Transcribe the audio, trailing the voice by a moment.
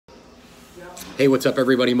Hey, what's up,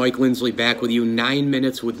 everybody? Mike Lindsley back with you. 9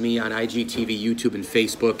 minutes with me on IGTV, YouTube, and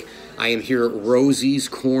Facebook. I am here at Rosie's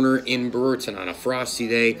Corner in Brewerton on a frosty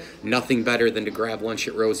day. Nothing better than to grab lunch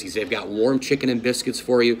at Rosie's. They've got warm chicken and biscuits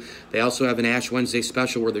for you. They also have an Ash Wednesday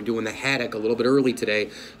special where they're doing the haddock a little bit early today,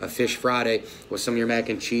 a fish Friday with some of your mac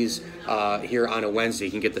and cheese here on a Wednesday.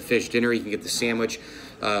 You can get the fish dinner, you can get the sandwich.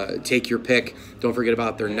 Take your pick. Don't forget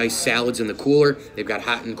about their nice salads in the cooler. They've got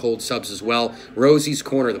hot and cold subs as well. Rosie's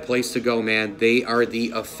Corner, the place to go, man. They are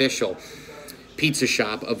the official pizza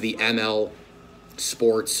shop of the ML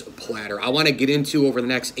Sports Platter. I want to get into, over the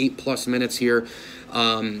next 8+ minutes here,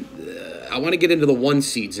 I want to get into the 1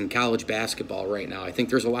 seeds in college basketball right now. I think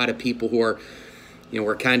there's a lot of people who are,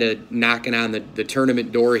 we're kind of knocking on the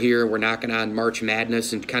tournament door here. We're knocking on March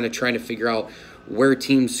Madness and kind of trying to figure out where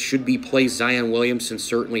teams should be placed. Zion Williamson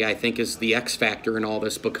certainly, I think, is the X factor in all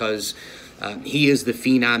this because he is the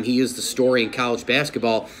phenom. He is the story in college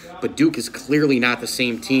basketball. But Duke is clearly not the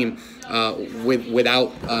same team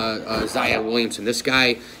without Zion Williamson. This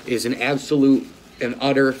guy is an absolute and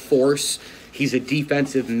utter force. He's a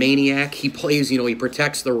defensive maniac. He plays, he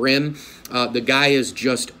protects the rim. The guy is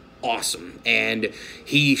just awesome. And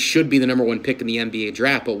he should be the #1 pick in the NBA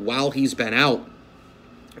draft. But while he's been out,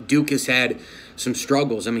 Duke has had some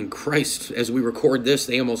struggles. I mean, Christ, as we record this,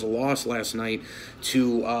 they almost lost last night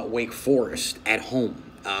to Wake Forest at home.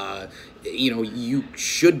 You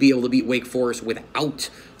should be able to beat Wake Forest without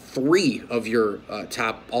 3 of your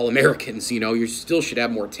top All-Americans. You still should have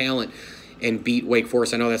more talent and beat Wake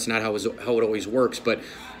Forest. I know that's not how it always works, but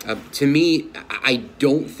to me, I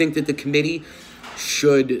don't think that the committee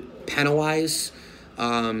should penalize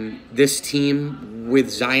this team with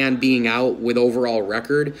Zion being out with overall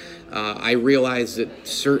record. I realize that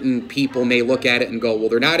certain people may look at it and go, well,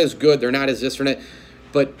 they're not as good, they're not as this or that,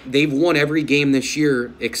 but they've won every game this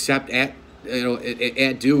year except at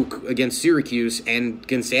Duke against Syracuse and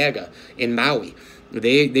Gonzaga in Maui.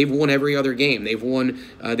 They've won every other game. They've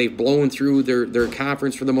blown through their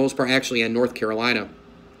conference for the most part, actually, and North Carolina,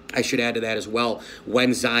 I should add to that as well,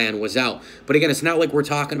 when Zion was out. But again, it's not like we're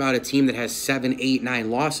talking about a team that has 7, 8,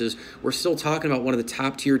 9 losses. We're still talking about one of the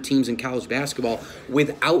top-tier teams in college basketball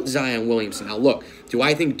without Zion Williamson. Now, look, do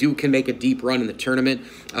I think Duke can make a deep run in the tournament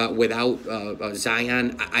without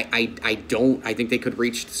Zion? I don't. I think they could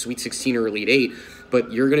reach the Sweet 16 or Elite 8.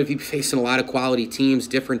 But you're going to be facing a lot of quality teams,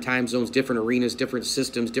 different time zones, different arenas, different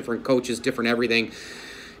systems, different coaches, different everything.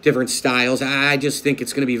 Different styles. I just think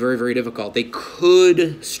it's going to be very, very difficult. They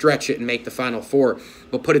could stretch it and make the Final Four,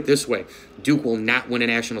 but put it this way, Duke will not win a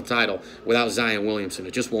national title without Zion Williamson.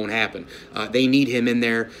 It just won't happen. They need him in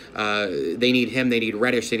there. They need him. They need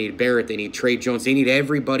Reddish. They need Barrett. They need Trey Jones. They need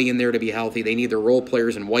everybody in there to be healthy. They need their role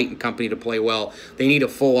players and White and company to play well. They need a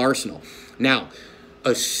full arsenal. Now,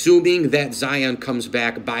 assuming that Zion comes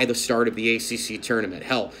back by the start of the ACC tournament.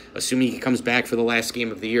 Hell, assuming he comes back for the last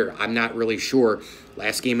game of the year. I'm not really sure.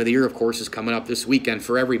 Last game of the year, of course, is coming up this weekend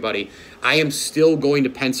for everybody. I am still going to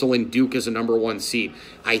pencil in Duke as a #1 seed.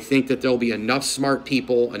 I think that there'll be enough smart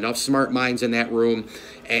people, enough smart minds in that room,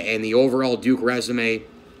 and the overall Duke resume,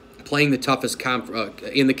 playing the toughest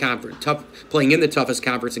playing in the toughest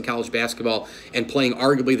conference in college basketball and playing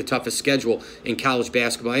arguably the toughest schedule in college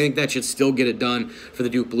basketball. I think that should still get it done for the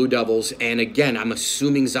Duke Blue Devils. And again, I'm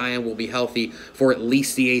assuming Zion will be healthy for at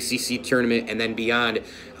least the ACC tournament and then beyond.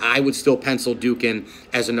 I would still pencil Duke in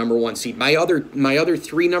as a #1 seed. My other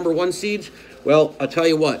 3 #1 seeds, well, I'll tell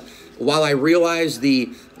you what. While I realize the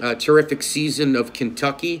terrific season of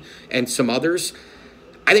Kentucky and some others,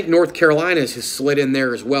 I think North Carolina has slid in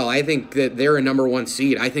there as well. I think that they're a #1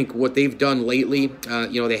 seed. I think what they've done lately,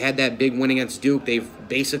 they had that big win against Duke. They've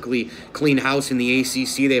basically cleaned house in the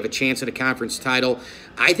ACC. They have a chance at a conference title.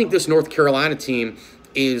 I think this North Carolina team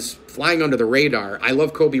is flying under the radar. I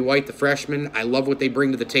love Kobe White, the freshman. I love what they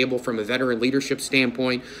bring to the table from a veteran leadership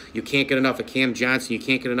standpoint. You can't get enough of Cam Johnson. You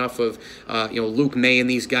can't get enough of Luke May and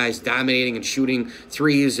these guys dominating and shooting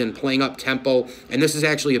threes and playing up tempo. And this is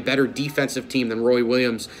actually a better defensive team than Roy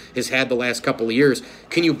Williams has had the last couple of years.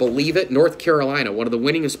 Can you believe it? North Carolina, one of the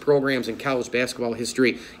winningest programs in college basketball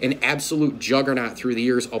history, an absolute juggernaut through the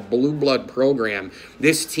years, a blue blood program.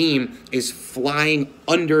 This team is flying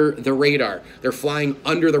under the radar. They're flying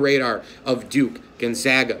under the radar of Duke,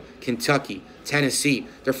 Gonzaga, Kentucky, Tennessee.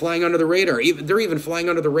 They're flying under the radar. They're even flying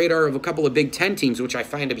under the radar of a couple of Big Ten teams, which I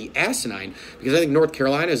find to be asinine because I think North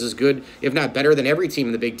Carolina is as good, if not better, than every team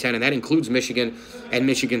in the Big Ten, and that includes Michigan and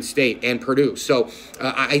Michigan State and Purdue. So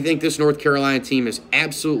I think this North Carolina team is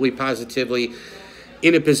absolutely positively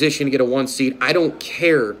in a position to get a 1 seed. I don't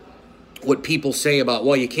care what people say about,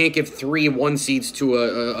 well, you can't give 3 1 seeds to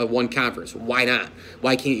a one conference. Why not?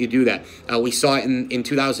 Why can't you do that? We saw it in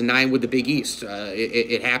 2009 with the Big East.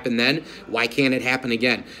 It happened then. Why can't it happen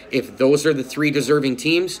again? If those are the 3 deserving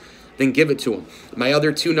teams, then give it to them. My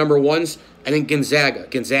other 2 number ones, I think Gonzaga.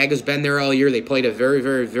 Gonzaga's been there all year. They played a very,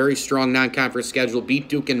 very, very strong non-conference schedule, beat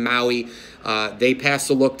Duke and Maui. They passed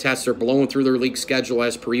the look test. They're blowing through their league schedule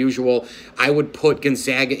as per usual. I would put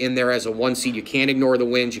Gonzaga in there as a 1 seed. You can't ignore the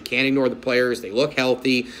wins. You can't ignore the players. They look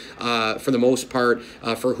healthy for the most part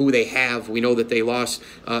for who they have. We know that they lost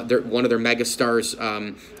one of their megastars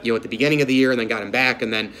at the beginning of the year and then got him back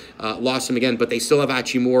and then lost him again. But they still have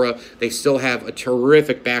Hachimura. They still have a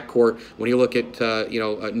terrific backcourt. When you look at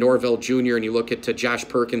Norvell Jr. and you look at Josh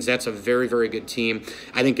Perkins, that's a very, very good team.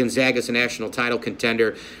 I think Gonzaga's a national title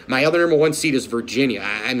contender. My other number 1 seed is Virginia.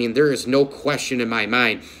 I mean, there is no question in my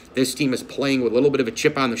mind. This team is playing with a little bit of a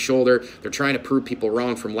chip on the shoulder. They're trying to prove people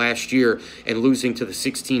wrong from last year and losing to the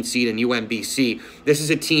 16th seed in UMBC. This is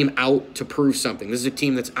a team out to prove something. This is a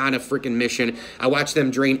team that's on a freaking mission. I watched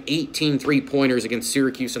them drain 18 three-pointers against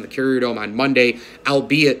Syracuse in the Carrier Dome on Monday,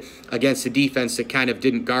 albeit against a defense that kind of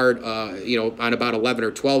didn't guard, on about 11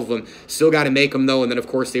 or 12 of them. Still got to make them, though, and then, of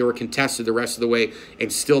course, they were contested the rest of the way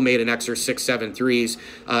and still made an extra 6-7 threes.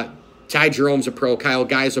 Ty Jerome's a pro. Kyle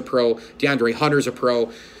Guy's a pro. DeAndre Hunter's a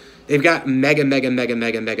pro. They've got mega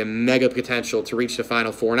potential to reach the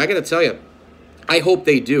Final Four. And I got to tell you, I hope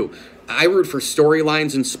they do. I root for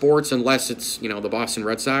storylines in sports unless it's, the Boston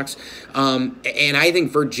Red Sox. And I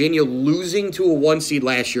think Virginia losing to a 1 seed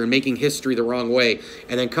last year and making history the wrong way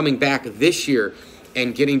and then coming back this year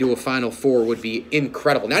and getting to a Final Four would be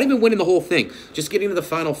incredible. Not even winning the whole thing, just getting to the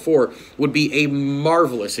Final Four would be a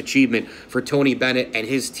marvelous achievement for Tony Bennett and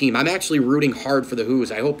his team. I'm actually rooting hard for the Hoos.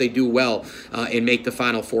 I hope they do well and make the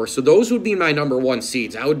Final Four. So those would be my number 1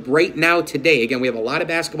 seeds. I would right now today, again, we have a lot of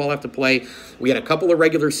basketball left to play. We got a couple of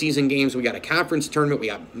regular season games. We got a conference tournament. We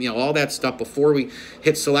got, all that stuff before we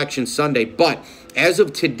hit Selection Sunday. But as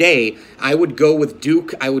of today, I would go with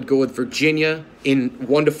Duke. I would go with Virginia in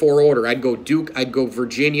 1 to 4 order. I'd go Duke, I'd go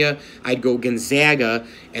Virginia, I'd go Gonzaga,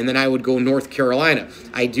 and then I would go North Carolina.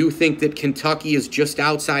 I do think that Kentucky is just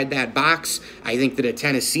outside that box. I think that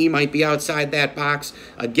Tennessee might be outside that box.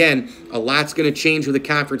 Again, a lot's going to change with the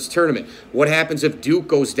conference tournament. What happens if Duke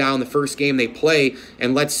goes down the first game they play,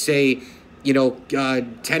 and let's say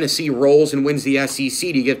Tennessee rolls and wins the SEC?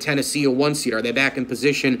 Do you give Tennessee a 1 seed? Are they back in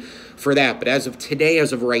position for that? But as of today,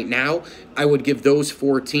 as of right now, I would give those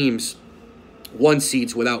 4 teams 1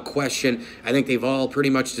 seeds without question. I think they've all pretty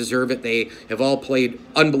much deserve it. They have all played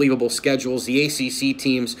unbelievable schedules. The ACC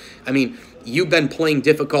teams, you've been playing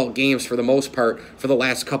difficult games for the most part for the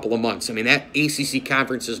last couple of months. That ACC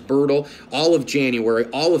conference is brutal. All of January,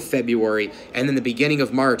 all of February, and then the beginning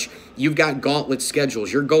of March, you've got gauntlet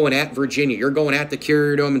schedules. You're going at Virginia. You're going at the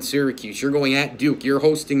Carrier Dome in Syracuse. You're going at Duke. You're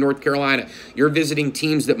hosting North Carolina. You're visiting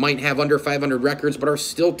teams that might have under 500 records but are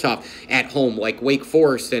still tough at home, like Wake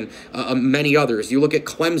Forest and many others. You look at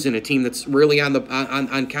Clemson, a team that's really on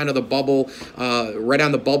kind of the bubble, right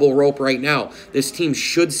on the bubble rope right now. This team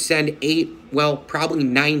should send 8, probably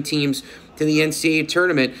 9 teams to the NCAA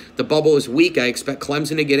tournament. The bubble is weak. I expect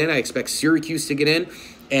Clemson to get in. I expect Syracuse to get in.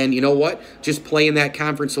 And you know what? Just playing that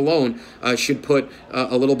conference alone should put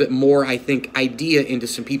a little bit more, I think, idea into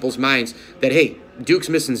some people's minds that, hey, Duke's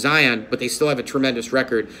missing Zion, but they still have a tremendous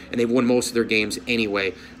record, and they've won most of their games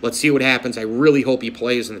anyway. Let's see what happens. I really hope he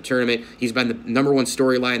plays in the tournament. He's been the number 1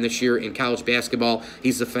 storyline this year in college basketball.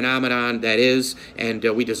 He's the phenomenon that is, and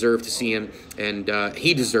we deserve to see him, and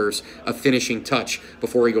he deserves a finishing touch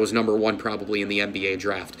before he goes number 1 probably in the NBA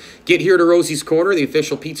draft. Get here to Rosie's Corner, the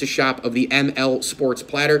official pizza shop of the ML Sports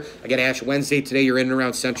Platter. I got Ash Wednesday today. You're in and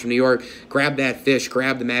around Central New York. Grab that fish,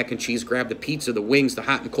 grab the mac and cheese, grab the pizza, the wings, the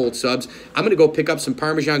hot and cold subs. I'm going to go pick up some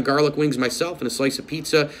Parmesan garlic wings myself and a slice of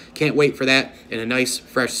pizza. Can't wait for that, and a nice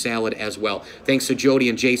fresh salad as well. Thanks to Jody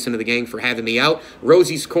and Jason of the gang for having me out.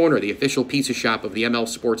 Rosie's Corner, the official pizza shop of the ML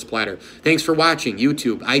Sports Platter. Thanks for watching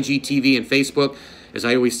YouTube, IGTV, and Facebook. As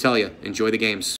I always tell you, enjoy the games.